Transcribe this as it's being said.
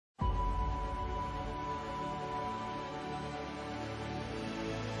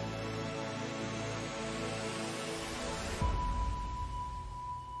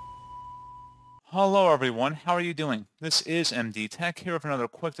Hello everyone, how are you doing? This is MD Tech here with another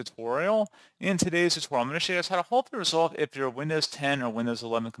quick tutorial. In today's tutorial, I'm going to show you guys how to hopefully resolve if your Windows 10 or Windows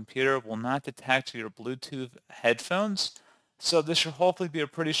 11 computer will not detect your Bluetooth headphones. So this should hopefully be a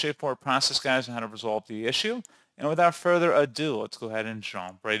pretty straightforward process, guys, on how to resolve the issue. And without further ado, let's go ahead and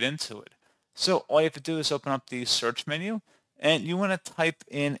jump right into it. So all you have to do is open up the search menu, and you want to type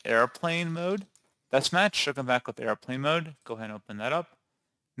in airplane mode. That's match. Should come back with airplane mode. Go ahead and open that up.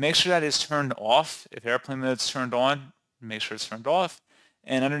 Make sure that is turned off. If airplane mode is turned on, make sure it's turned off.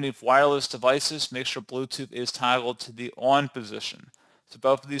 And underneath wireless devices, make sure Bluetooth is toggled to the on position. So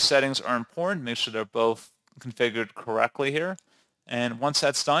both of these settings are important. Make sure they're both configured correctly here. And once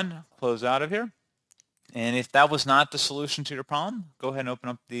that's done, close out of here. And if that was not the solution to your problem, go ahead and open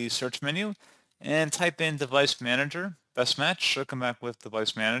up the search menu and type in Device Manager. Best match should come back with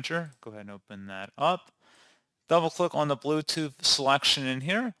Device Manager. Go ahead and open that up. Double click on the Bluetooth selection in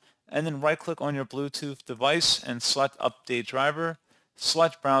here, and then right click on your Bluetooth device and select Update Driver.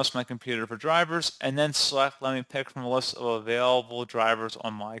 Select Browse My Computer for drivers, and then select Let me pick from a list of available drivers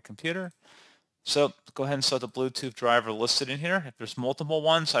on my computer. So go ahead and select the Bluetooth driver listed in here. If there's multiple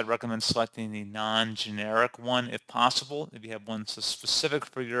ones, I'd recommend selecting the non-generic one if possible. If you have one specific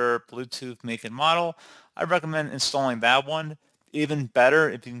for your Bluetooth make and model, I'd recommend installing that one. Even better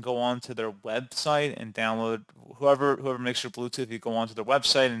if you can go onto their website and download whoever makes your Bluetooth. You go onto their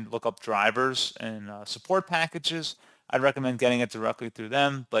website and look up drivers and support packages. I'd recommend getting it directly through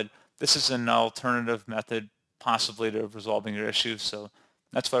them, but this is an alternative method possibly to resolving your issue. So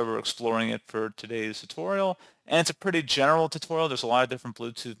that's why we're exploring it for today's tutorial. And it's a pretty general tutorial. There's a lot of different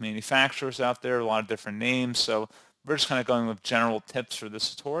Bluetooth manufacturers out there, a lot of different names. So we're just kind of going with general tips for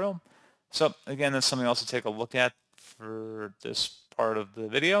this tutorial. So again, that's something else to take a look at for this part of the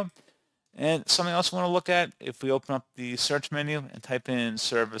video. And something else we want to look at, if we open up the search menu and type in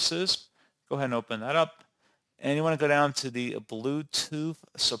services, go ahead and open that up. And you want to go down to the Bluetooth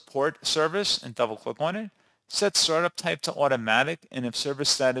support service and double click on it. Set startup type to automatic, and if service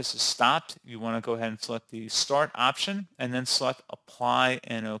status is stopped, you want to go ahead and select the start option and then select apply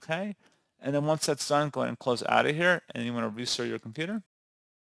and OK. And then once that's done, go ahead and close out of here, and you want to restart your computer.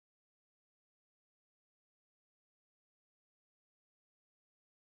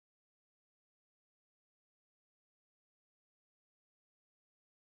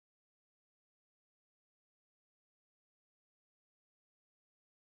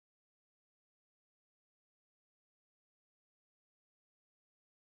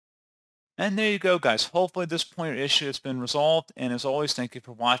 And there you go, guys. Hopefully this point or issue has been resolved. And as always, thank you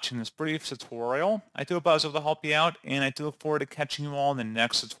for watching this brief tutorial. I do hope I was able to help you out, and I do look forward to catching you all in the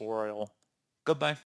next tutorial. Goodbye.